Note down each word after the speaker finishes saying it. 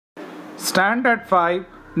Standard 5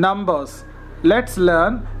 Numbers. Let's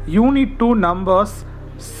learn Unit 2 Numbers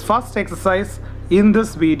first exercise in this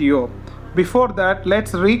video. Before that,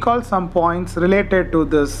 let's recall some points related to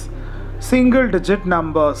this. Single digit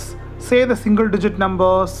numbers. Say the single digit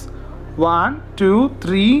numbers. 1, 2,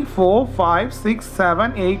 3, 4, 5, 6,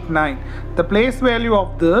 7, 8, 9. The place value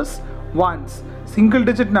of this ones. Single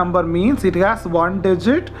digit number means it has one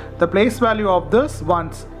digit. The place value of this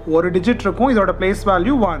ones. ஒரு digit இருக்கும், இதோட place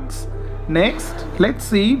value ones. Next, let's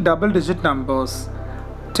see double digit numbers.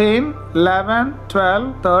 10, 11, 12,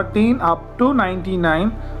 13 up to 99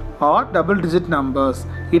 are double digit numbers.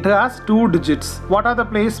 It has two digits. What are the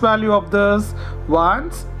place value of this?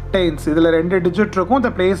 Ones, tens. இதில் ரெண்டு digit இருக்கும்.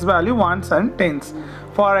 The place value ones and tens.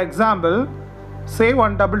 For example, say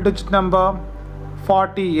one double digit number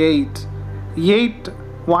 48. 8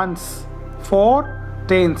 ones, 4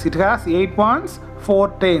 tens. It has 8 ones, 4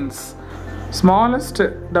 tens. Smallest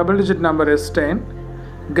double digit number is 10.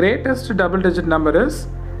 Greatest double digit number is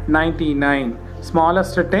 99.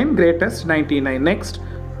 Smallest 10, greatest 99. Next,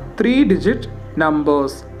 3 digit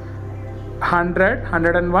numbers. 100,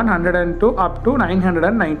 101, 102 up to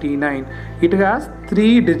 999. It has 3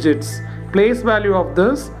 digits. Place value of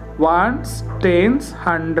this ones, tens,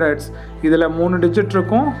 hundreds. இதில் 3 digit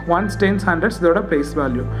இருக்கும். Ones, tens, hundreds இதோட place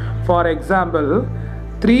value. For example,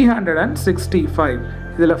 365.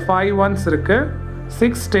 இதில் 5 ones இருக்கு,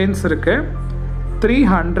 6 tens இருக்கு, 3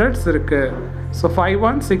 hundreds இருக்கு. So 5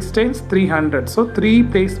 ones, 6 tens, 300. So 3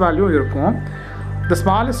 place value இருக்கும். The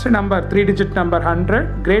smallest number 3 digit number 100,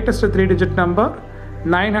 greatest 3 digit number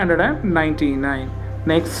 999.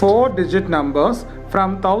 Next 4 digit numbers from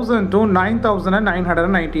 1000 to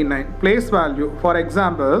 9999. Place value. For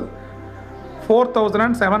example,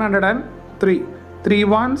 4703. 3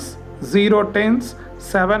 ones, 0 tens,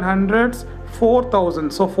 700s, 4000.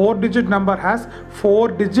 So 4 digit number has 4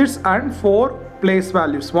 digits and 4 place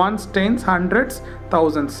values. Ones, tens, hundreds,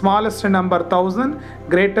 thousands. Smallest number 1000,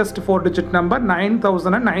 greatest 4 digit number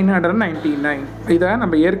 9999. இதை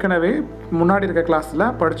நம்ம ஏற்கனவே முன்னாடி இருக்க கிளாஸில்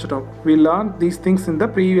படிச்சிட்டோம். We learned these things in the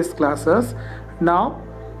previous classes. Now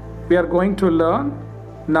we are going to learn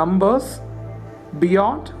numbers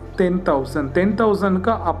beyond 10,000.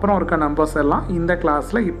 10,000க்கு அப்புறம் இருக்க numbers எல்லாம் இந்த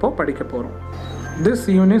கிளாஸில் இப்போ படிக்க போகிறோம். This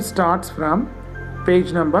unit starts from page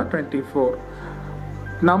number 24.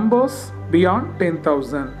 Numbers beyond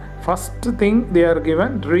 10,000. First thing they are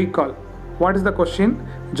given recall. What is the question?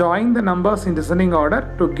 Join the numbers in descending order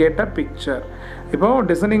to get a picture. இப்போ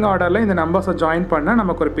descending orderல இந்த நம்பர்ஸை ஜாயின் பண்ணால்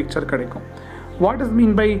நமக்கு ஒரு பிக்சர் கிடைக்கும். What is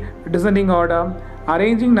mean by descending order?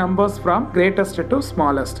 Arranging numbers from greatest to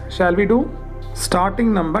smallest. Shall we do? Starting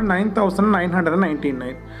number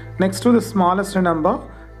 9999. Next to the smallest number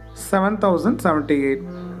 7078.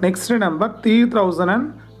 Next number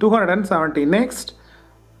 3270. Next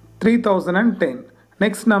 3010.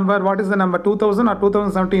 Next number, what is the number? 2000 or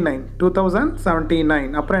 2079? 2079.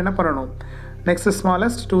 அப்புறம் என்ன பண்ணணும்? Next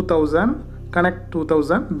smallest 2000. Connect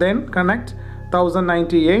 2000. Then connect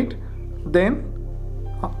 1098. Then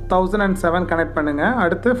 1007 connect பண்ணுங்க.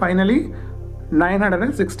 அடுத்து finally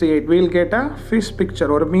 968. We'll get a fish picture.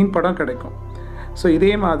 ஒரு மீன் படம் கிடைக்கும். So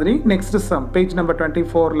இதே மாதிரி next sum. Page number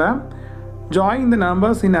 24ல join the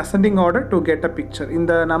numbers in ascending order to get a picture.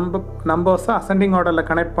 இந்த numbers ascending orderல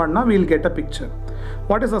connect பண்ணா we'll get a picture.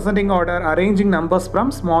 What is ascending order? Arranging numbers from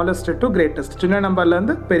smallest to greatest. சின்ன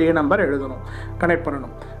நம்பர்லேருந்து பெரிய number எழுதணும், connect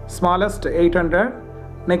பண்ணணும். Smallest 800,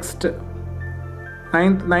 next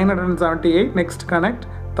 978, next connect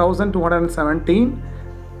 1217,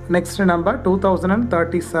 next number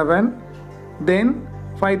 2037, then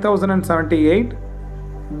 5078,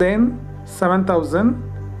 then 7000,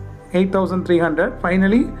 8300,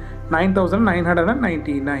 finally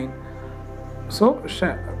 9999. So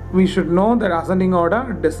we should know that ascending order,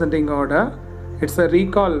 descending order. It's a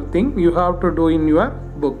recall thing you have to do in your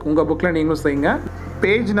book. உங்கள் புக்கில் நீங்களும் செய்யுங்க.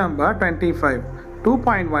 Page number 25.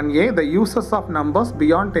 2.1a The uses of numbers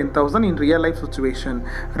beyond 10,000 in real life situation.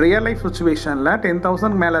 Real life situationல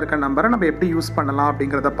 10,000 மேலே இருக்க நம்பரை நம்ம எப்படி use பண்ணலாம்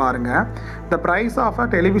அப்படிங்கிறத பாருங்க. The price of a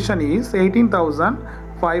television is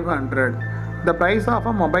 18,500. The price of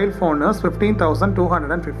a mobile phone is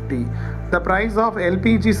 15,250. The price of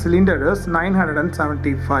LPG cylinder is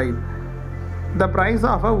 975. The price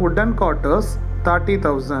of a wooden cot is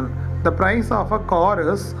 30,000. The price of a car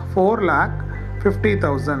is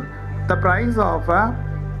 4,50,000. The price of a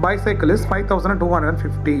bicycle is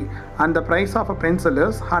 5,250 and the price of a pencil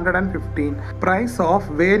is 115. Price of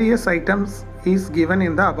various items is given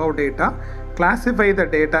in the above data. Classify the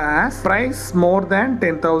data as price more than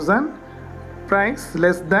 10,000, price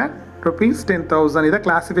less than rupees 10,000 இதை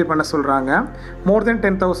classify பண்ண சொல்கிறாங்க. மோர் தென்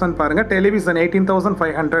 10,000 பாருங்கள், television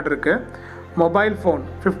 18,500 இருக்குது, mobile phone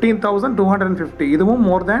 15,250 இதுவும்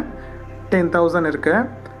மோர் தென் 10,000 இருக்குது.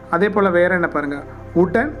 அதே போல் வேறு என்ன பாருங்கள்,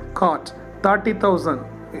 வுடன் God 30,000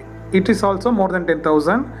 it is also more than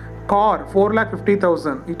 10,000. Car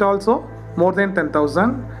 4,50,000 it also more than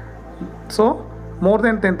 10,000. So more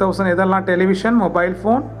than 10,000 இதெல்லாம் டெலிவிஷன், மொபைல்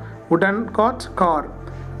ஃபோன், வுடன் God, car.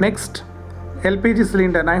 Next LPG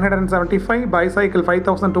cylinder 975, bicycle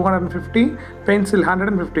 5,250, pencil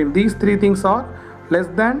 115. These three things are less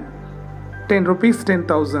than 10 rupees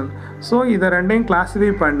 10,000. So இதை ரெண்டையும்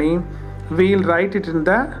classify பண்ணி we'll write it in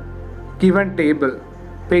the given table.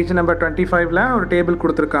 Page number 25ல ஒரு table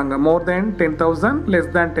கொடுத்துருக்காங்க. மோர் தென் 10,000,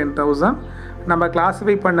 less than 10,000 நம்ம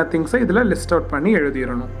classify பண்ண திங்ஸை இதில் லிஸ்ட் அவுட் பண்ணி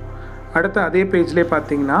எழுதிடணும். அடுத்து அதே பேஜ்லேயே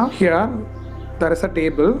பார்த்தீங்கன்னா here there is a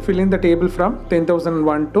table, fill in the table from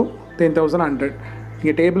 10,001 to 10,100.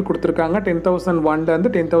 இங்கே டேபிள் கொடுத்துருக்காங்க.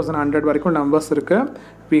 10,001லேருந்து 10,100 வரைக்கும் நம்பர்ஸ் இருக்குது.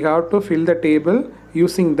 we have to fill the table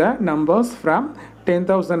using the numbers from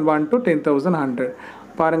 10,001 to 10,100.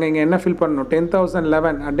 பாருங்கள் இங்கே என்ன ஃபில் பண்ணணும்,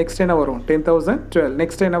 10,011 நெக்ஸ்ட் என்ன வரும், 10,012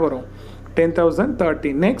 நெக்ஸ்ட் என்ன வரும்,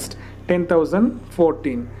 10,013 next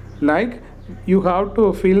 10,014. Like you have to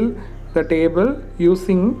fill the table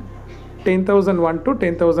using 10,001 to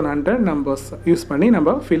 10,100 numbers use பண்ணி நம்ம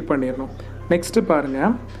ஃபில் பண்ணிடணும். நெக்ஸ்ட்டு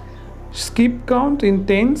பாருங்கள், skip count in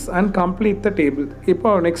tens and complete the table. இப்போ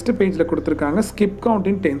நெக்ஸ்ட் பேஜில் கொடுத்துருக்காங்க skip count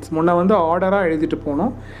in tens. முன்னே வந்து ஆர்டராக எழுதிட்டு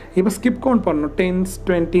போகணும், இப்போ skip count பண்ணணும் 10s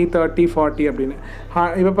 20 30 40 அப்படின்னு.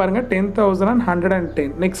 இப்போ பாருங்கள் 10,110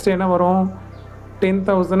 நெக்ஸ்ட் என்ன வரும்,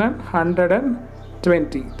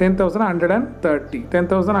 10,120, 10,130,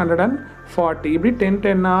 10,140 இப்படி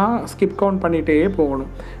 10 skip count பண்ணிகிட்டே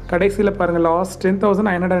போகணும். கடைசியில் பாருங்கள் லாஸ்ட்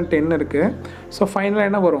 10,910 இருக்குது. ஸோ ஃபைனலாக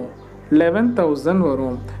என்ன வரும், 11,000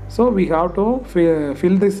 வரும். So we have to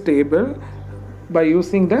fill this table by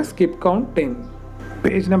using the skip count 10.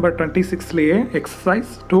 Page number 26லேயே exercise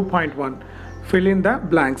 2.1 fill in the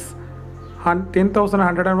blanks.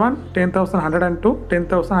 10,101, 10,102,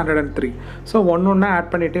 10,103. So ஒன்று ஆட்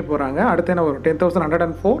பண்ணிகிட்டே போகிறாங்க. அடுத்து என்ன வரும்,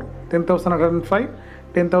 10,104, 10,105,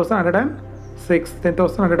 10,106,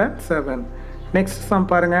 10,107. நெக்ஸ்ட் சம்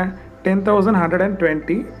பாருங்கள்,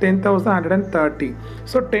 10,120, 10,130.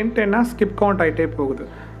 ஸோ 10 ஸ்கிப் கவுண்ட் ஆகிட்டே போகுது.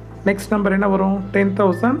 நெக்ஸ்ட் நம்பர் என்ன வரும்,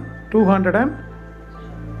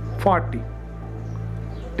 10,240,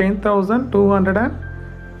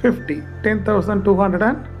 10,250,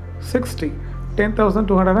 10,260,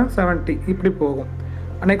 10,270 இப்படி போகும்.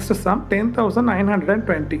 Next sum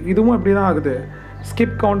 10,920. இதுவும் இப்படி தான் ஆகுது,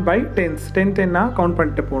 skip count by tense, 10 count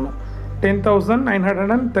பண்ணிட்டு போகணும்.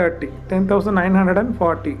 10,930,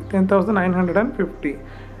 10,940, 10,950,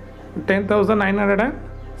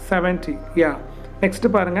 10,970. யா நெக்ஸ்ட்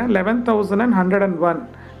பாருங்கள் 11,101,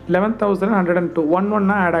 11,102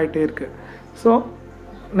 ஒன்று ஆட் ஆகிட்டே இருக்குது. ஸோ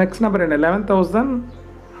நெக்ஸ்ட் நம்பர் என்ன,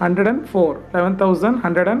 11,104,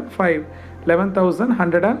 11,105,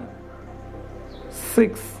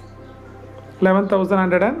 11,106,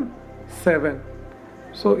 11,107.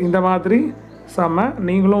 ஸோ இந்த மாதிரி சம்ம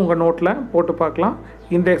நீங்களும் உங்கள் நோட்டில் போட்டு பார்க்கலாம்.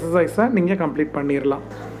 இந்த எக்ஸசைஸை நீங்கள் கம்ப்ளீட் பண்ணிடலாம்.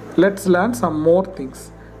 Let's learn some more things.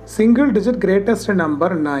 Single digit greatest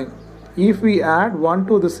number 9. If we add 1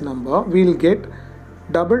 to this number, we will get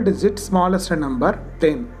double digit smallest number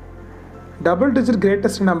 10. Double digit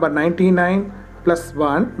greatest number 99 plus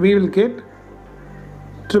 1, we will get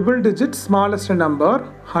triple digit smallest number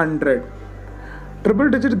 100. Triple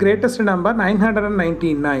digit greatest number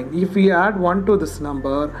 999. If we add 1 to this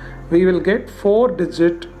number, we will get 4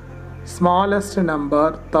 digit smallest number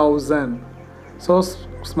 1000. So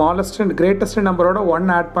smallest and greatest number oda 1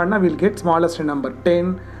 add panna, we will get smallest number 10,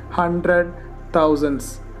 100, thousands.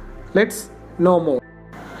 Let's know more.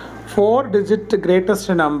 4 digit greatest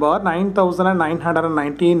number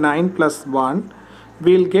 9,999 plus 1, we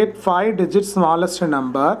will get 5 digit smallest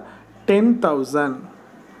number 10,000.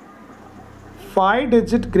 5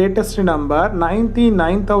 digit greatest number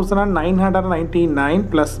 99,999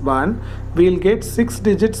 plus 1, we will get 6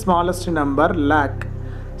 digit smallest number lakh.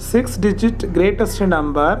 6 digit greatest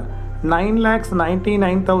number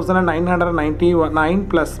 9,99,999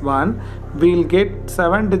 plus 1, we will get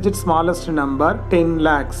 7 digit smallest number 10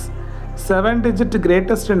 lakhs. 7 digit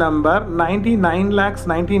greatest number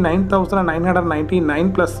 99,99,999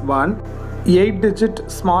 plus 1, 8 digit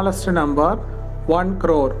smallest number 1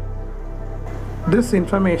 crore. This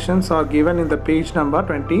informations are given in the page number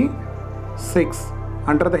 26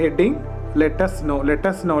 under the heading let us know. Let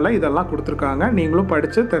us know la idella kuduthirukanga, neengalum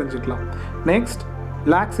padichu therinjikalam. Next,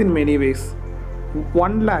 lakhs in many ways.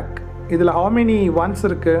 1 lakh idhula how many ones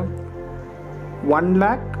irukku, 1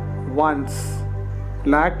 lakh ones.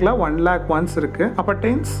 லேக்கில் 1 lakh once இருக்குது. அப்போ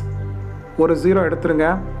tense ஒரு 0 எடுத்துருங்க.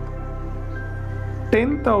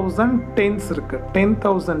 10,000 tense இருக்குது.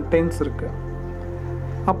 10,000 tense இருக்குது.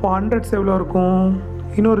 அப்போ hundreds எவ்வளோ இருக்கும்?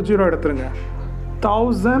 இன்னொரு 0 எடுத்துருங்க.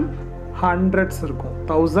 1000 ஹண்ட்ரட்ஸ் இருக்கும்.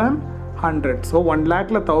 1000 ஹண்ட்ரட்ஸ். ஸோ 1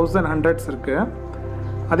 lakhல 1000 ஹண்ட்ரட்ஸ் இருக்குது.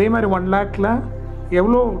 அதே மாதிரி 1 lakhல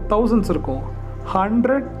எவ்வளோ தௌசண்ட்ஸ் இருக்கும்?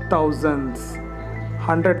 100,000s.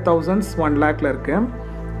 100,000s 1 lakhல இருக்குது.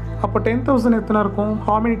 அப்போ 10,000 எத்தனை இருக்கும்?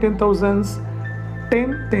 How many 10,000s? 10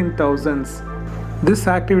 10,000s. This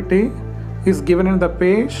activity is given in the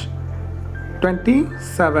page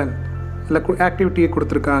 27. ஆக்டிவிட்டியை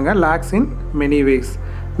கொடுத்துருக்காங்க. Lakhs in many ways.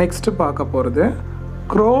 Next பார்க்க போகிறது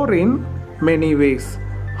crore in many ways.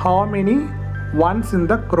 How many ones in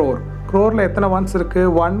the crore? க்ரோரில் எத்தனை ஒன்ஸ்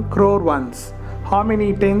இருக்குது? 1 crore ones. How many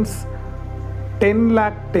tens? 10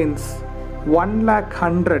 lakh tens. 1 lakh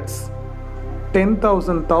hundreds.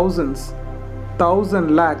 10,000 thousands. 1,000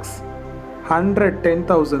 lakhs. 100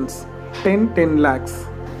 10,000s. 10 lakhs.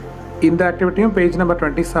 இந்த ஆக்டிவிட்டியும் page number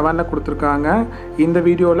 27ல் கொடுத்துருக்காங்க. இந்த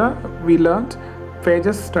வீடியோவில் we learned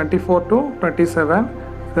pages 24 to 27.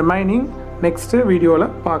 Remaining next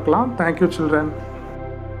வீடியோவில் பார்க்கலாம். Thank you children.